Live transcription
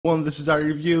This is our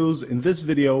reviews. In this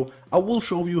video, I will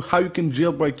show you how you can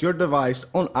jailbreak your device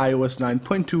on iOS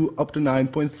 9.2 up to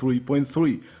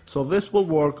 9.3.3. So this will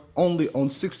work only on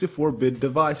 64-bit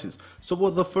devices. So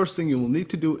what the first thing you will need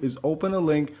to do is open a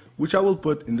link which I will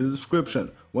put in the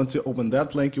description. Once you open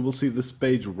that link, you will see this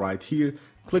page right here.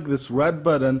 Click this red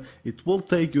button. It will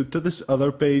take you to this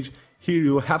other page. Here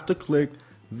you have to click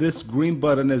this green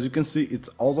button. As you can see, it's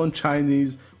all on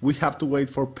Chinese. We have to wait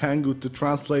for Pangu to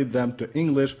translate them to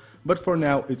English, but for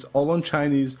now it's all on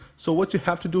Chinese. So what you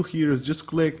have to do here is just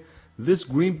click this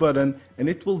green button and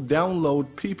it will download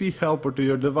PP Helper to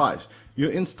your device. You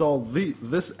install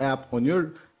this app on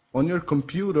your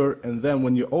computer, and then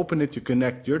when you open it you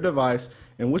connect your device,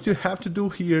 and what you have to do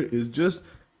here is just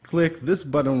click this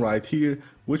button right here,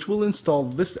 which will install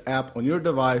this app on your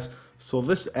device. So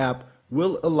this app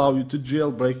will allow you to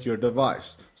jailbreak your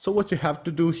device. So what you have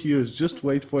to do here is just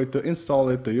wait for it to install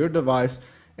it to your device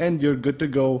and you're good to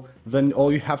go. Then all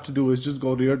you have to do is just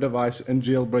go to your device and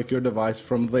jailbreak your device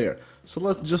from there. So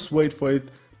let's just wait for it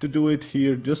to do it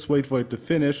here, just wait for it to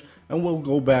finish, and we'll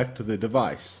go back to the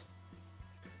device.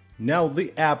 Now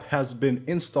the app has been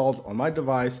installed on my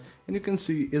device, and you can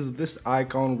see is this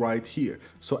icon right here.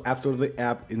 So after the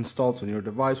app installs on your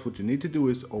device, what you need to do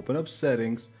is open up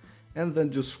settings, and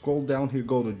then just scroll down here,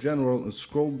 go to general, and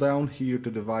scroll down here to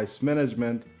device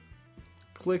management.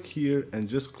 Click here and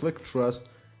just click trust,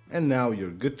 and now you're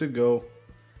good to go.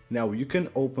 Now you can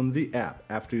open the app.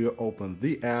 After you open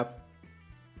the app,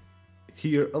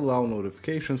 here allow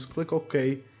notifications, click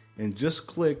OK, and just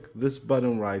click this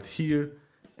button right here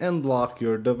and lock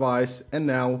your device, and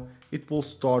now it will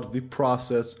start the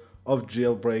process of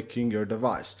jailbreaking your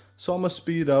device. So I'm gonna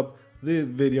speed up the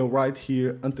video right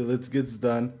here until it gets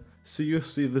done. So you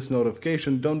see this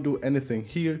notification, don't do anything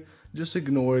here, just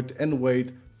ignore it and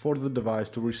wait for the device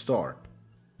to restart.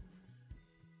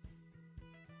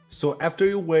 So after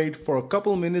you wait for a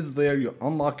couple minutes there, you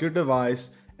unlock your device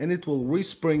and it will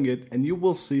respring it, and you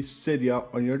will see Cydia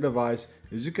on your device.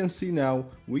 As you can see now,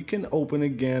 we can open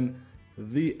again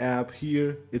the app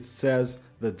here. It says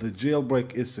that the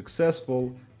jailbreak is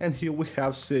successful, and here we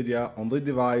have Cydia on the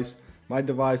device. My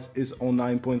device is on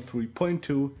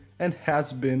 9.3.2 and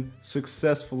has been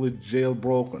successfully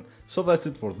jailbroken. So that's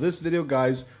it for this video,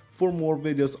 guys. For more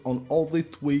videos on all the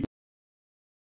tweaks